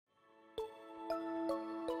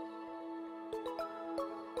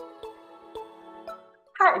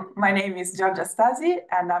Hi, my name is Giorgia Stasi,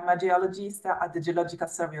 and I'm a geologist at the Geological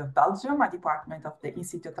Survey of Belgium, a department of the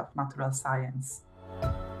Institute of Natural Science.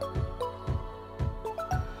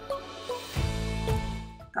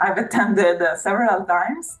 I've attended several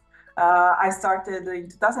times. I started in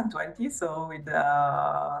 2020, so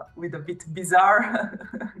with a bit bizarre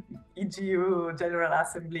EGU General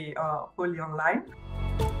Assembly fully online.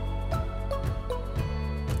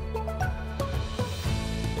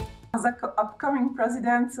 As an upcoming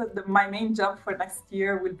president, my main job for next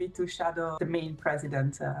year will be to shadow the main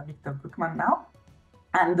president, Victor Brookman now.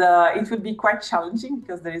 And it will be quite challenging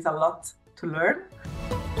because there is a lot to learn.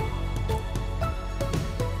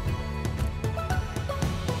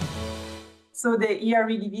 So the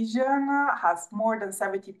ERE Division has more than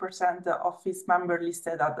 70% of its members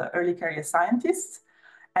listed as the early career scientists.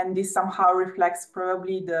 And this somehow reflects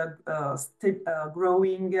probably the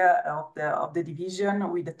growing of the division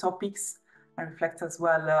with the topics, and reflects as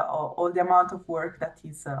well all the amount of work that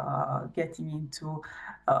is getting into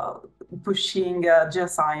pushing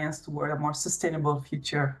geoscience toward a more sustainable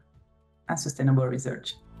future and sustainable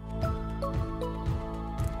research.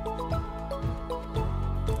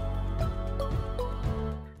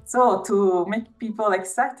 So to make people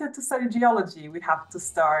excited to study geology, we have to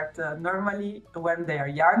start normally when they are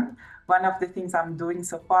young. One of the things I'm doing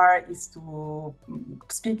so far is to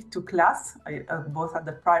speak to class, both at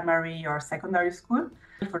the primary or secondary school.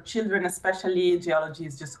 For children especially, geology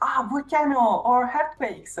is just, volcano or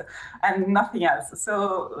earthquakes and nothing else.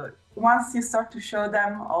 So once you start to show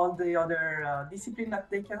them all the other disciplines that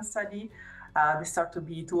they can study, they start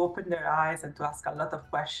to open their eyes and to ask a lot of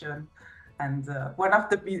questions. And one of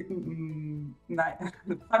the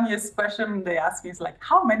funniest questions they asked me is like,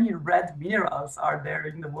 how many red minerals are there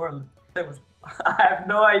in the world? I have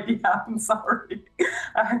no idea, I'm sorry.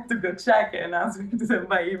 I had to go check and answer them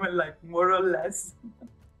by even like more or less.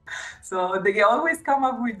 So they always come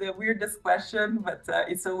up with the weirdest question, but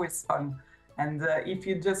it's always fun. And if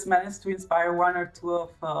you just manage to inspire one or two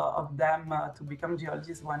of them to become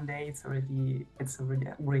geologists one day, it's already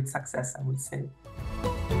a great success, I would say.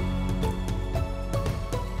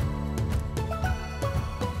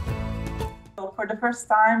 For the first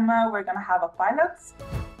time, we're going to have a pilot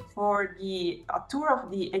for a tour of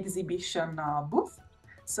the exhibition booth.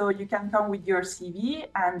 So you can come with your CV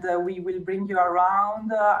and we will bring you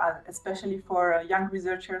around, especially for young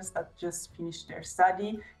researchers that just finished their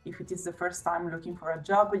study. If it is the first time looking for a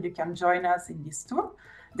job, you can join us in this tour.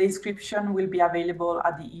 The inscription will be available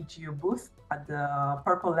at the EGU booth at the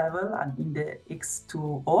purple level and in the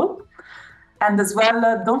X2 hall. And as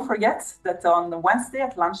well, don't forget that on Wednesday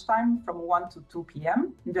at lunchtime from 1 to 2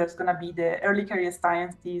 p.m., there's going to be the early career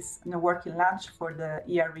scientists in a working lunch for the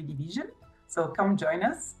ERE Division. So come join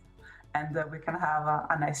us and we can have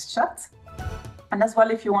a nice chat. And as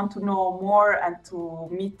well, if you want to know more and to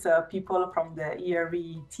meet people from the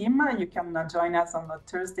ERE team, you can join us on a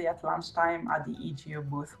Thursday at lunchtime at the EGU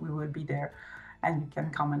booth. We will be there and you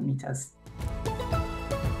can come and meet us.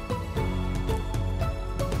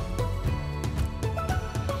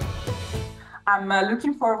 I'm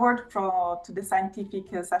looking forward to the scientific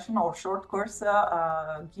session or short course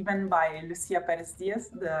given by Lucia Perez-Diaz,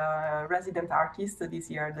 the resident artist this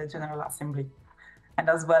year at the General Assembly. And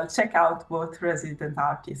as well, check out both resident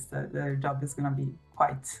artists. Their job is going to be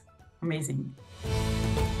quite amazing.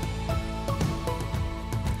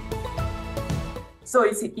 So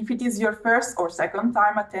if it is your first or second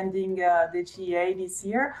time attending the GEA this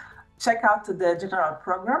year, check out the general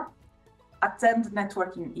program. Attend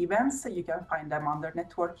networking events. You can find them under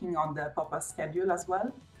networking on the pop-up schedule as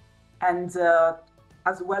well. And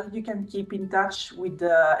as well, you can keep in touch with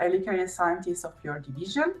the early career scientists of your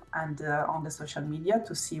division and on the social media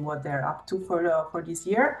to see what they're up to for this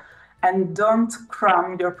year. And don't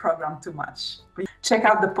cram your program too much. Check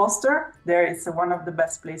out the poster. There is one of the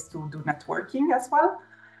best places to do networking as well.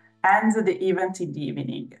 And the event in the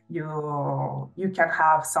evening. You can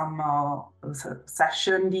have some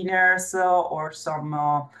session dinners or some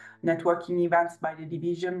networking events by the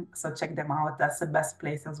division. So check them out. That's the best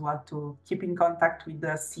place as well to keep in contact with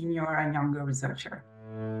the senior and younger researcher.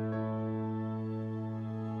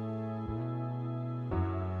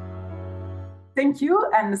 Thank you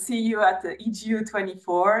and see you at the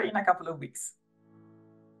EGU24 in a couple of weeks.